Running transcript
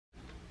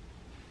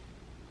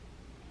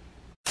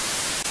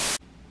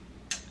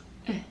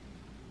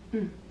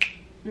What's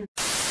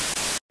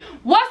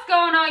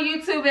going on,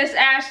 YouTube? It's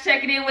Ash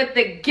checking in with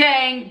the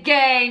gang,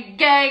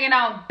 and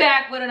I'm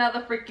back with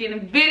another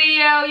freaking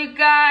video, you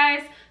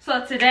guys.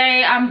 So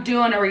today I'm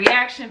doing a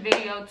reaction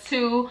video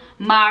to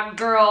my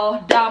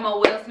girl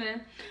Domo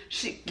Wilson.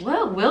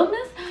 Domo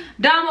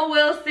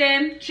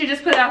Wilson. She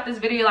just put out this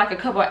video like a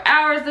couple of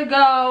hours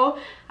ago.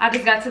 I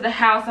just got to the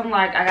house. I'm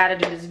like, I gotta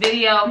do this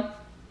video.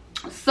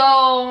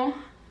 So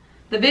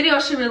the video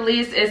she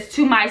released is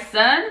To My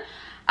Son.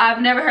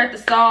 I've never heard the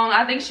song.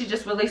 I think she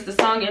just released the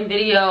song and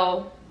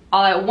video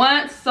all at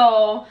once.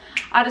 So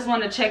I just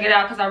wanted to check it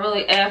out because I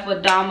really F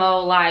with Domo.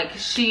 Like,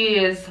 she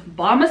is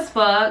bomb as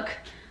fuck.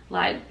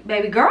 Like,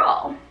 baby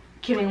girl,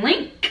 Kimmy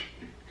Link.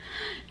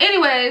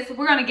 Anyways,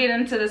 we're gonna get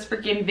into this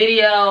freaking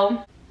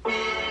video.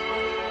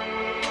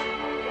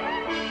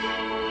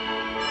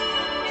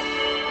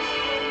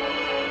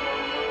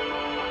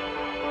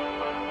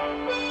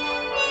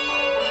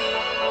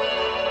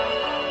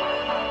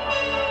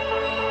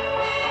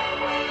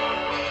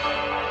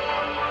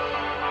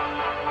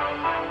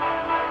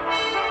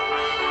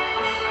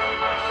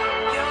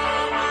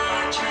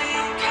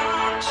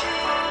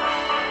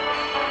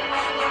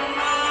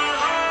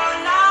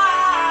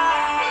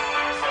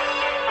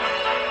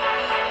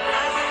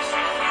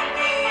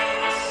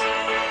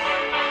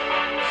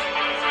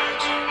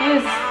 This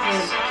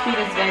is the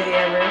cutest baby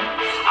ever.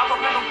 I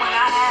remember when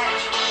I had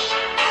you.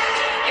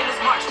 It was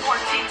March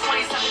 14,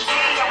 2017.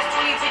 I was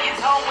 22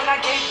 years old when I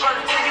gave birth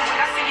to you. When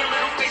I see your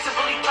little face, it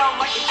really felt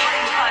like a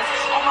dream. Cause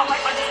all my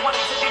life I just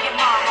wanted to be your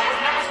mom. I was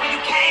nervous when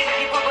you came,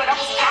 but I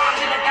was calm.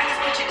 Then I got this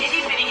picture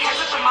itty bitty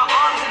hands up in my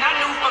arms. And I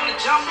knew from the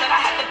jump that I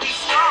had to be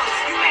strong.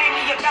 You made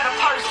me a better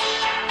person.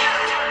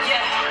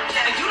 Yeah.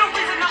 And you the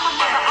reason I'm a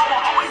mother. I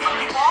will always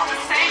love you all the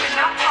same. And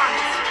I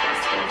promise.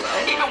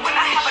 Even when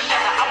I have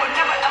another, I would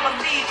never ever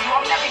leave you.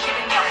 I'm never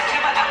giving up.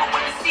 Never ever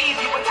would deceive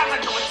you. When times I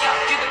know it's tough,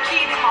 you're the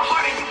key to my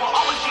heart and you will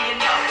always be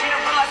enough. You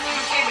don't realize when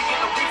you came and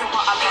you're the reason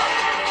why I love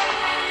you.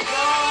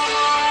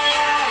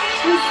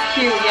 She's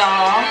cute,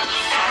 y'all.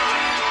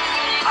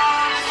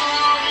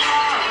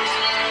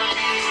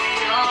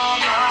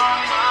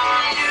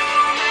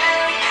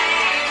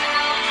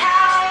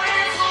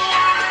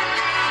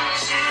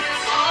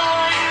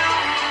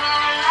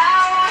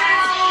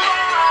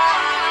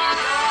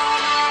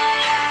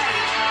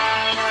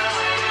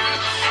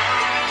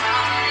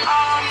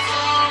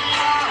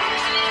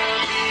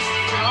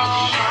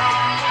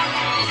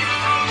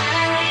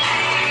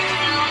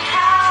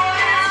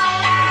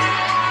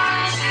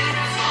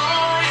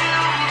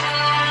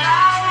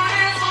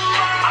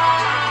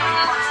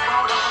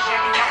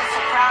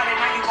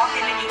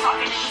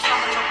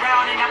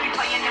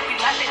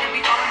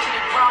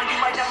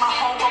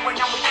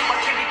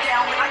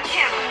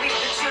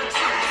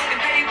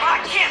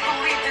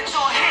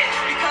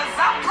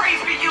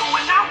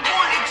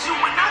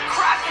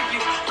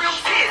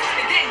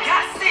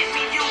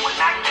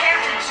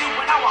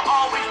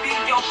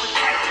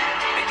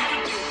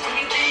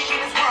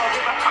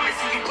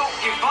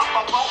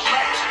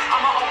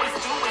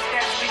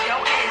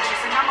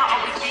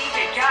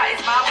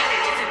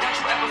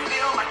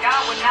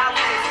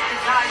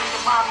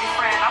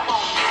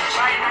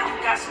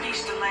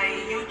 Speech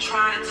delay, you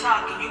trying to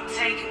talk and you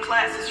taking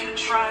classes, you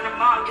trying to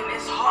mock, and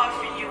it's hard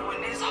for you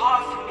and it's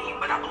hard for me,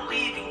 but I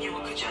believe in you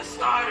because you're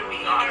starting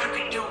me. If you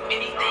can do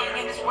anything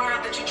in this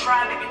world that you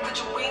try, maybe put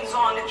your wings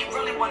on. If you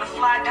really want to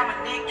fly,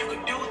 Dominique, you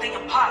can do the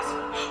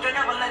impossible. Don't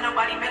ever let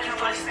nobody make you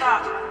feel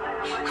unstoppable.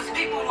 Cause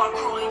people are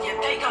cruel and yeah,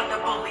 they gonna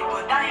bully,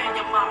 but I am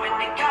your mom and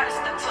they gotta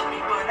step to me.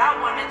 But I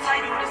wanna tell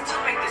you this to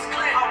make this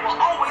clear. I will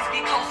always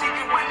be close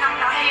even when I'm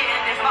not here.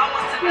 And if I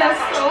was to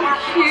That's so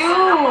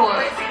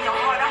cute.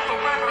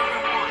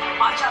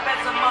 My job as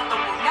a mother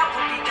will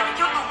never be done.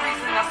 You're the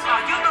reason I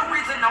smile. You're the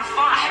reason I'm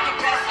fine. I have your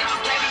best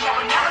interest, baby. I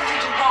would never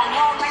leave you wrong.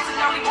 Long nights and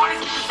early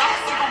mornings because I'm a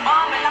single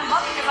mom. And I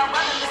love you because I'd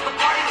rather miss the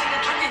parties and the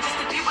drinking just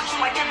to be with you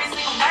like every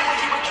single night. When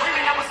you were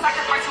dreaming, I would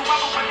sacrifice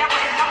whoever, whenever,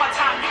 and now my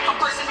time. You're the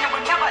person that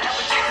would never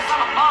ever change because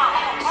I'm a mom.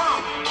 I'm a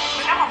mom.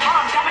 But I'm a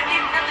mom.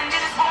 Dominique, nothing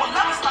in this world will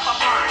ever stop our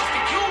burn.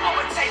 For you, I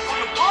would take on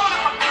the world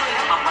if I could.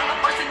 I'm a mother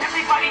person,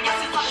 everybody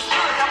else is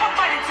understood. I would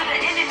fight into the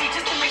enemy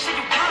just to make sure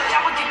you good.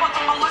 I would give up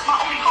on my life, my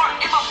only heart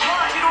and my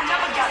blood. You don't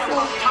never gotta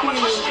worry. I'm a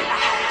question in the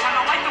habit. I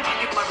don't like the way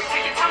you blurry.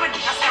 Take your time and do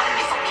not stare.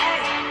 It's okay.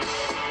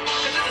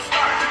 Cause it's a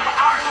start. But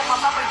I know my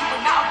lover, you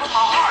will not with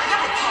my heart.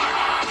 Never turn.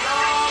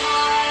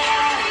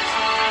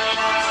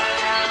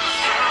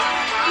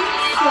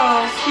 So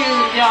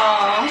cute,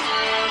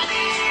 y'all.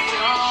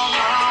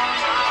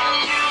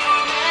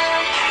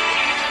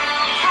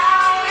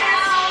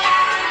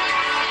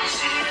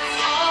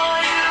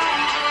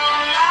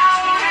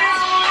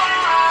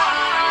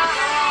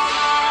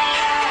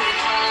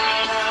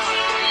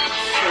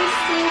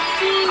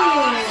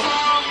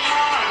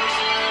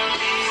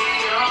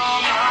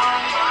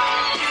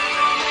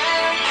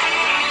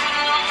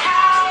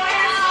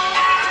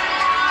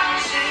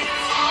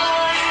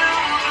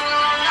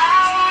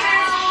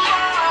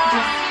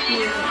 That's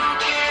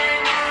cute.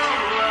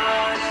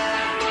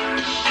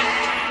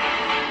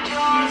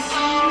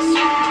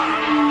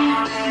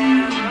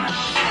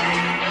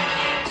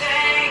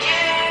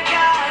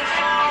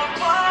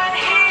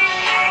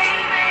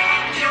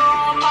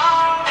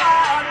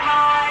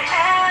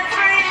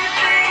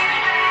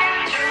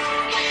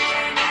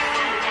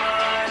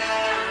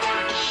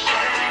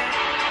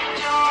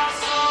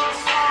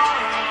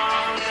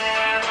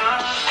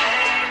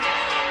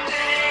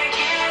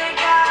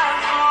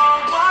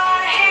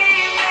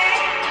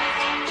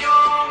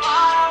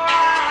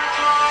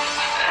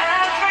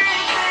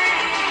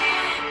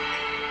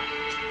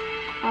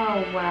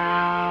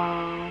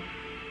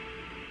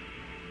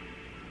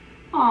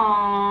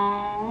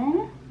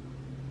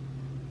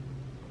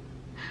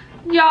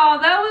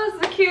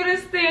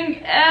 cutest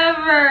thing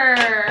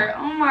ever.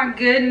 Oh my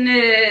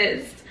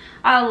goodness.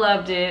 I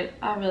loved it.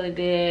 I really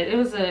did. It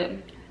was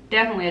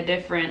definitely a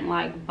different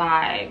like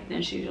vibe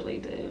than she usually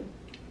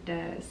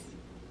does.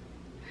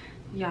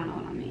 Y'all know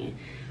what I mean.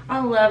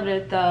 I loved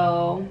it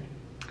though.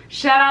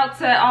 Shout out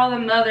to all the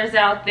mothers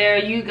out there.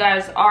 You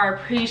guys are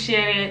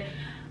appreciated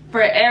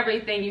for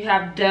everything you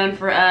have done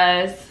for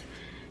us.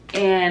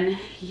 And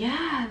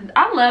yeah,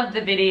 I loved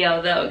the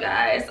video though,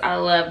 guys. I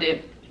loved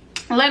it.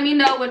 Let me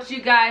know what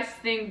you guys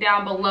think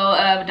down below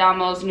of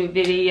Domo's new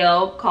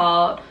video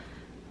called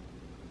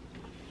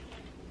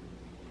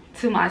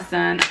To My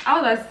Son.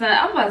 I was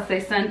about to say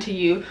son to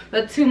you,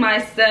 but To My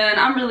Son.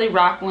 I'm really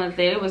rocking with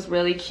it. It was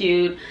really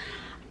cute.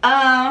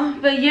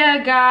 But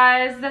yeah,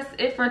 guys, that's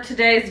it for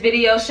today's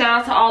video.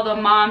 Shout out to all the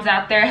moms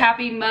out there.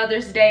 Happy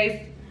Mother's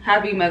Day.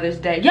 Happy Mother's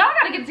Day. Y'all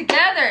gotta get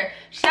together.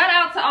 Shout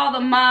out to all the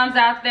moms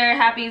out there.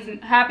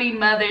 Happy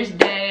Mother's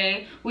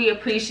Day. We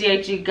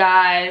appreciate you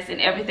guys and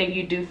everything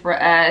you do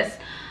for us.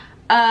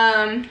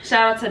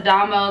 Shout out to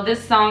Domo.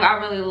 This song, I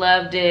really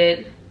loved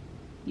it.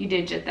 You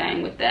did your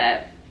thing with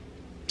that.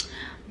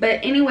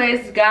 But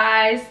anyways,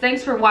 guys,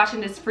 thanks for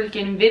watching this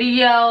freaking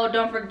video.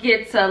 Don't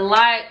forget to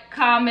like,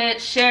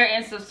 comment, share,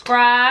 and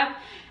subscribe.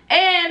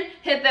 And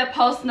hit that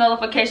post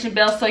notification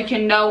bell so you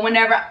can know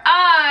whenever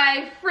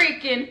I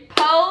freaking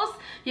post.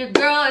 Your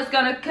girl is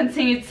going to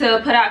continue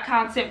to put out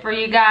content for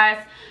you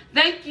guys.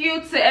 Thank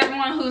you to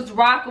everyone who's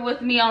rocking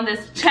with me on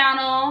this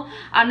channel.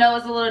 I know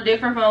it's a little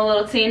different from a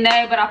little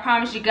teenage, but I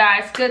promise you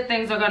guys, good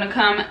things are going to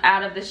come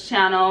out of this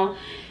channel.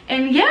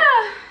 And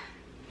yeah,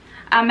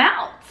 I'm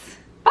out.